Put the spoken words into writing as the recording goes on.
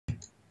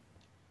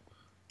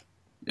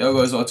Yo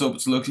guys, what's up?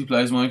 It's Luxy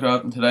Plays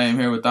Minecraft, and today I'm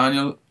here with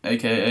Daniel,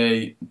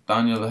 aka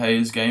Daniel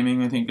Hayes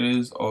Gaming, I think it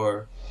is,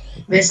 or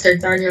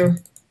Mr. Daniel.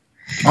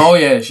 Oh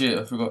yeah, shit,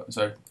 I forgot.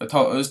 Sorry, I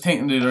was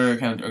thinking the other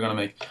account you're gonna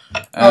make.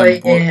 Oh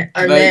yeah,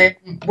 and today...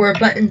 then we're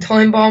playing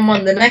Time Bomb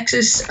on the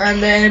Nexus, and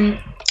then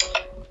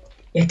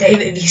yeah,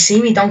 David, if you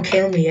see me, don't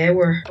kill me. Yeah,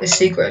 we're a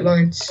secret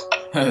alliance.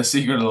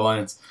 Secret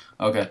alliance.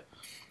 Okay.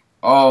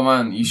 Oh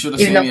man, you should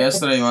have seen me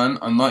yesterday, man.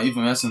 I'm not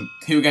even messing.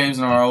 2 games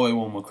in a row I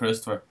won with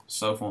Christopher.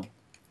 So fun.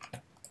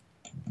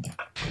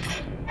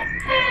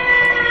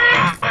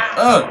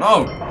 Oh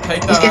no!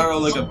 Take that arrow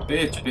like a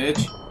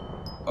bitch.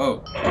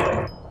 Oh.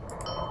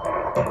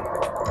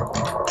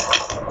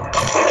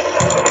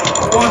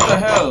 What the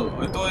hell?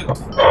 I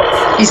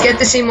died. He's get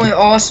to see my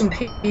awesome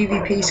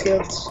PvP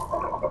skills.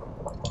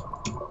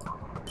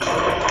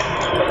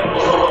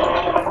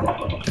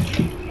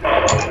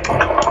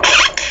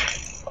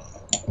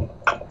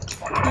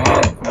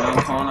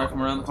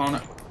 Come around the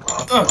corner.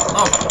 Oh,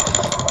 no.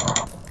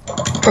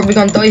 Probably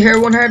gonna die here.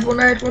 One heart. No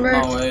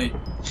way.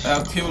 I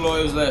have 2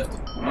 lives left.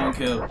 1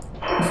 kill.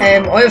 I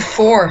have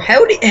 4.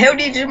 How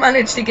did you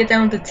manage to get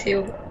down to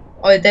 2?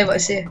 Oh, Dave, I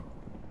see.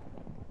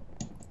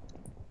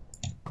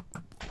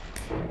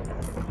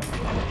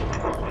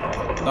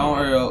 Don't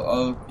worry,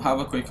 I'll have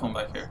a quick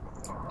comeback here.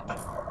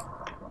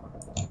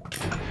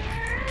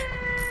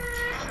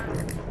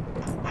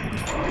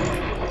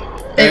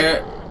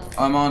 There,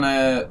 I'm on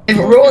a...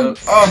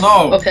 Oh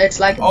no! Okay, it's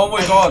like... Oh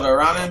my god, I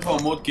ran into a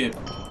mudkip.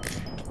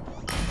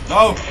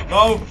 No,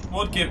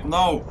 mudkip,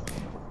 no!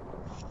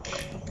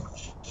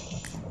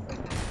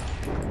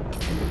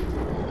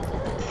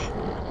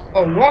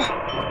 Oh, what?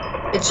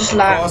 It's just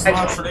like... Oh, it's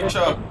not a trick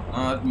shot.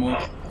 No, it's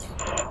mud.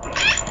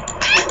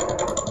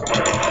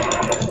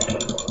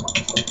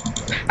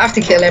 I have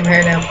to kill him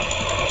here now.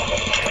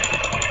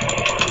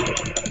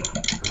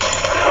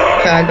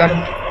 Okay, I got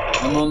him.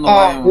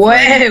 Oh,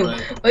 wow!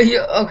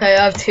 Okay,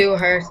 I have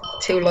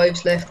 2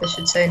 lives left, I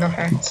should say, not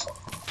hearts.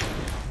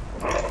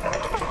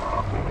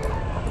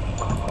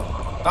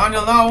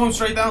 Daniel, no, I'm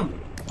straight down.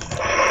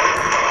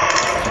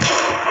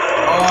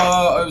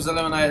 Oh, I was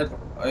eliminated.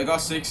 I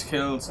got 6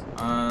 kills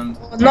and...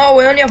 No,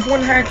 we only have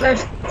 1 heart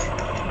left.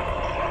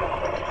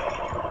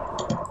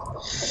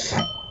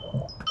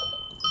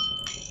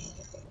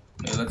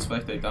 Yeah, let's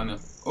spectate Daniel.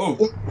 Oh!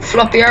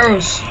 Floppy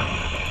arrows.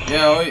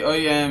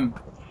 Yeah,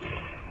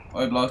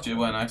 I blocked you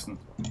by an accident.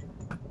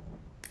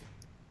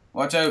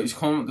 Watch out, he's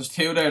coming. There's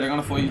 2 there, they're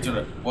gonna fight each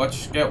other.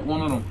 Watch, get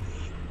one of them.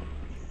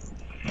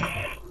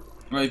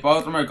 Right, both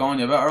of them are gone.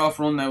 You're better off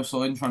running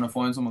outside and trying to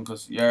find someone,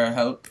 because your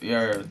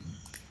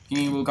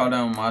team will go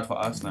down mad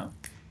fast now.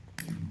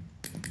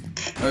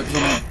 Right,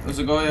 there's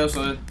a guy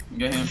outside.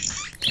 Get him.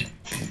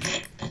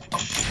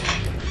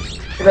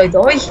 Did I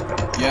die?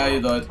 Yeah,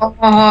 you died.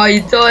 Oh,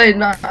 you died.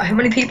 No, how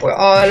many people? Oh,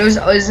 I was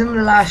in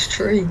the last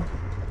 3.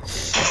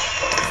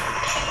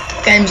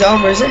 Game's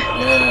over, is it?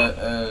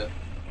 Yeah,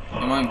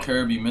 I'm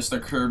Kirby,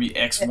 Mr. Kirby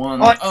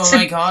X1. Oh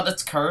my god,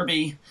 it's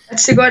Kirby.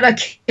 That's the guy that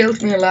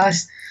killed me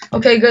last.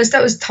 Okay, guys,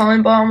 that was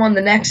Time Bomb on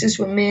the Nexus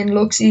with me and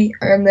Luxy,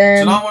 and then... Do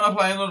you not want to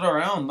play another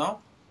round,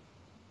 no?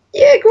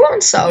 Yeah, go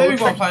on, so. Maybe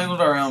we'll play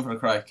another round for the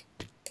crack.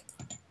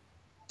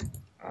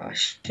 Oh,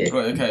 shit.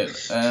 Right, okay,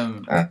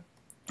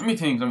 let me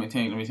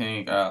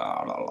think.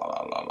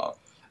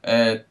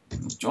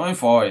 Join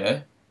 4,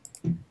 yeah?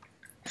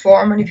 4,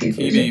 how many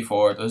people?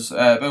 TV4, there's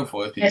about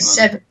 5 people.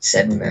 Yeah,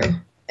 7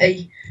 now.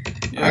 8.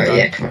 Yeah, oh,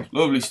 yeah, come on.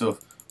 Lovely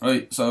stuff.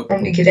 Right, so...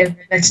 Let me get in.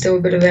 Let's do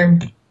a bit of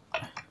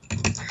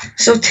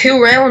So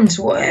 2 rounds.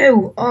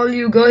 Wow, all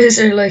you guys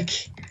are like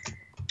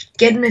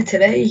getting it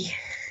today.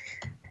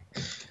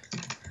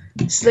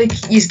 It's like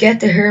you get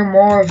to hear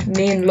more of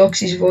me and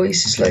Luxy's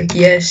voice. It's like,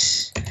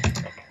 yes.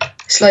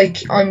 It's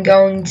like I'm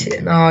going to...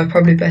 No, I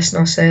probably best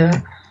not say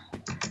that.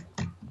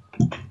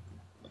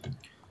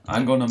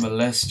 I'm gonna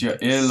molest your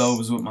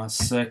earlobes with my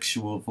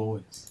sexual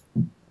voice.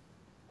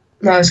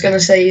 No, I was gonna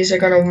say you're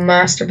gonna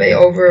masturbate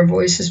over our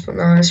voices, but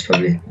no, it's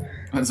probably...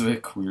 That's a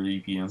bit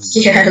creepy.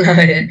 Yeah, no,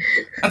 yeah.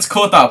 Let's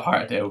cut that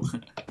part out.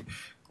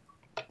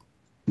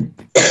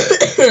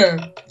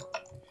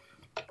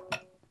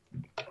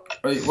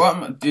 Right,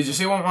 what did you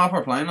see what map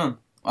we're playing on?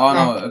 Oh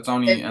no, it's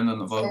only ending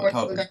the vote. We're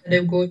gonna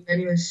do good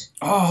anyways.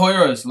 Oh,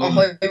 high-rise,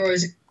 lovely. Oh,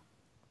 high-rise.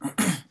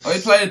 I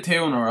played 2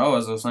 in a row,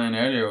 as I was saying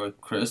earlier, with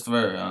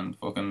Christopher, and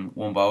fucking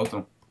won both of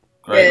them.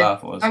 Great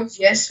laugh it was. That was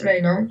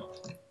yesterday, no?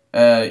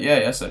 Yeah,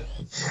 yesterday.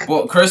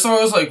 But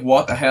Christopher was like,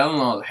 what the hell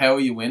and all, how are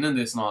you winning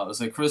this and all? I was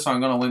like, Christopher,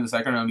 I'm gonna win the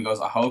 2nd round. He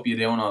goes, I hope you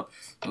do and all.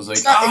 I was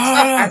like,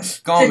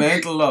 go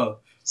mental though.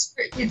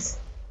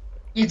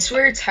 You'd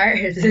swear it's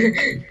hard.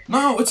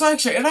 No, it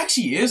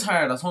actually is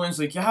hard. At times,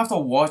 like, you have to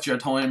watch your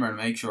timer and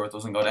make sure it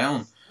doesn't go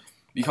down.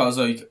 Because,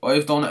 like,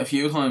 I've done it a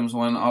few times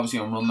when, obviously,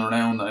 I'm running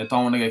around and I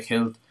don't want to get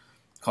killed.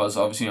 Because,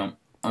 obviously,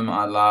 I'm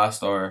at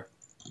last, or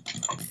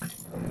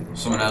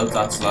someone else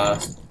that's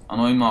last. And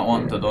I'm not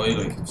wanting to die,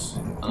 like, it's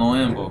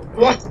annoying, but...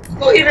 What?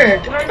 Spider!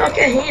 Did I not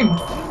get him?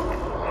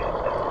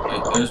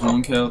 Right, there's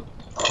 1 kill.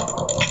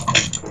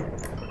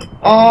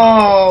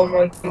 Oh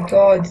my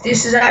god,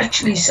 this is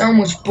actually so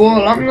much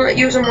bull. I'm not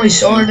using my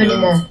sword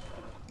anymore.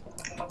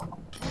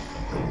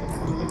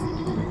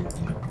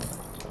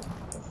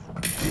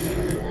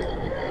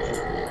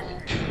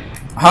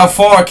 I have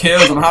 4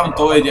 kills and I haven't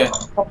died yet.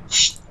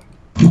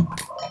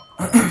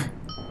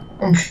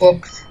 I'm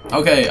fucked.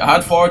 Okay, I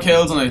had 4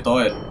 kills and I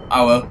died.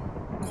 Ah well.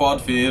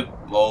 Quad feed,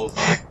 lol.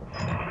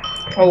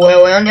 Oh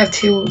well, I only have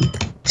two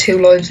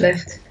lives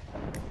left.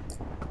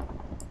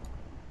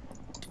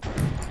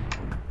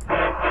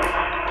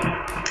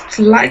 It's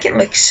lagging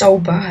like so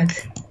bad.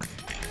 Sorry,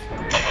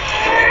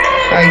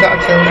 I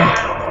gotta kill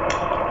that.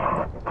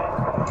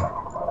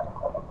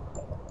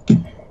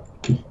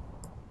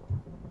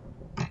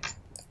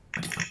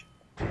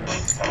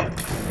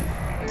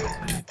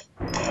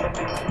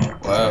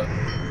 Wow.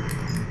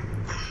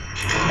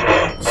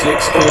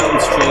 6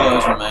 kills, 3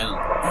 lives remaining.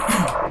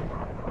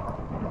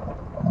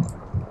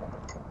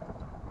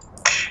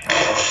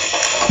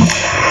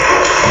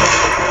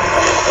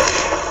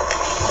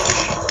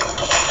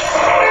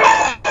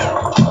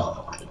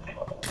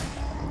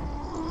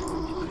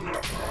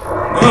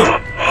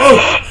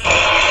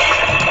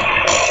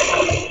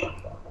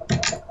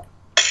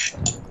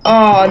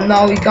 Oh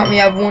no, he got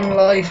me. I have 1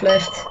 life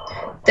left.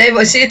 Dave,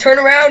 I see you. Turn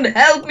around.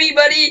 Help me,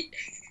 buddy.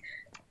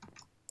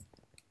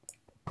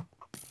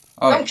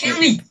 Oh, don't kill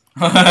me.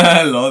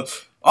 Lol.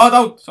 Oh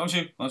no! Don't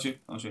shoot! Don't shoot!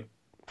 Don't shoot!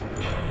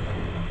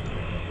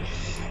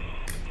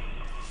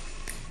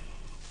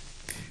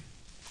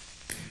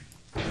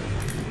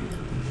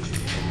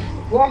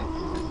 What?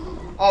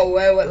 Oh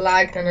well, it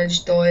lagged and I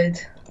just died.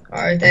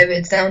 Alright, David,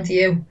 it's down to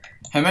you.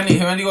 How many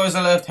guys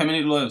are left? How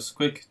many lives?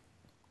 Quick.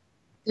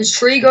 There's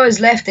 3 guys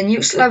left, and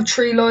you still have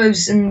 3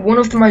 lives, and one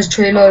of them has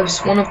 3 lives,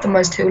 one of them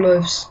has 2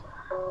 lives.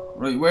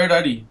 Right, where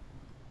Daddy?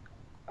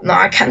 No,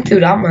 I can't do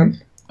that,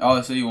 man. Oh,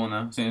 I see you one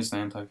now. I see his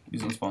name tag.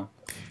 He's in spawn.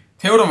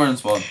 2 of them are in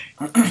spawn.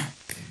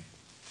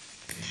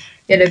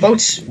 Yeah, they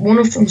both. One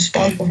of them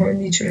spawned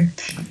behind each other.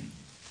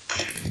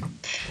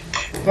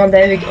 Come on,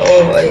 David.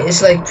 Oh,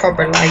 it's like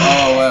proper lag.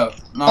 Oh well.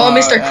 No, oh,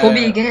 Mr.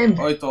 Cubby again.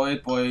 I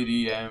died by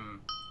the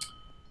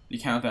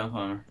countdown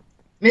timer.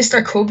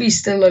 Mr. Cubby's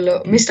still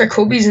alive. Mr.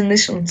 Cubby's in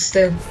this one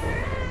still.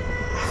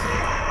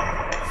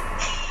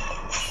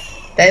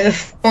 David,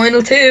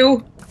 final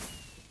 2.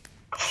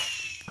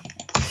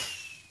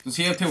 Does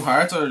he have 2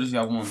 hearts or does he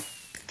have 1?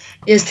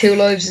 He has 2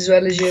 lives as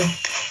well as you.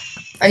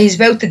 And he's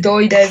about to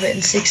die, David,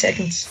 in 6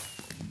 seconds.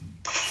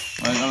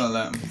 I'm gonna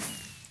let him.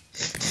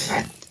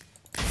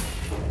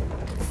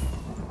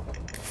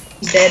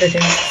 He's dead, I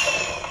think.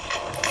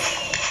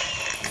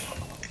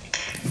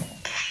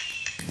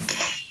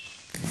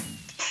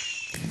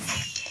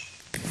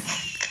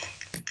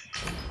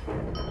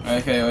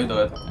 Okay, I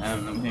died.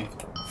 Let me think.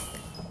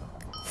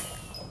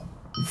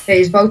 Yeah,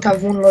 he's about to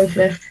have 1 life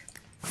left.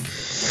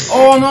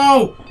 Oh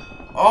no!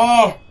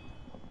 Oh!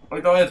 I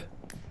died.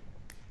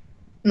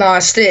 No,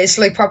 it's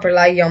like proper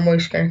laggy on my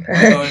screen.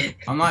 I died.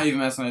 I'm not even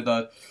messing, I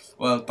died.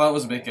 Well, that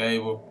was a bit gay,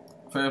 but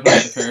fair play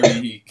to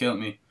Kirby, he killed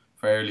me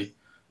fairly.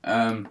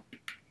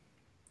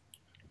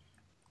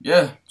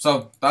 Yeah,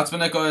 so that's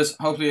been it, guys.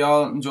 Hopefully you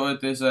all enjoyed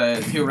this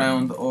 2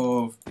 round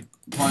of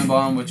Time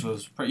Bomb, which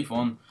was pretty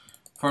fun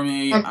for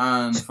me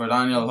and for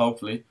Daniel,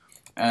 hopefully.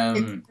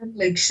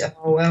 Like so,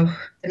 well,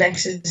 the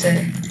next is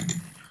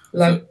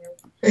lag.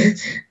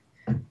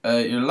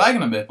 You're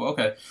lagging a bit, but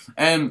okay.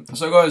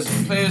 So guys,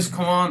 please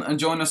come on and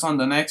join us on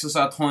the Nexus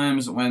at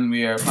times when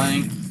we are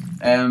playing.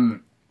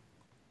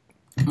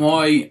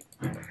 My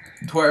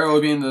Twitter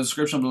will be in the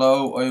description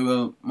below. I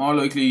will more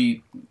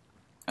likely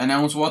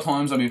announce what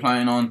times I'll be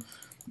playing on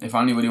if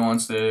anybody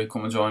wants to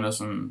come and join us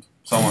and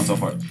so on and so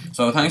forth.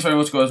 So thanks very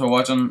much, guys, for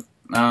watching,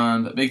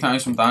 and big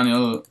thanks from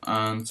Daniel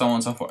and so on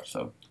and so forth.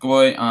 So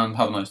goodbye and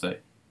have a nice day.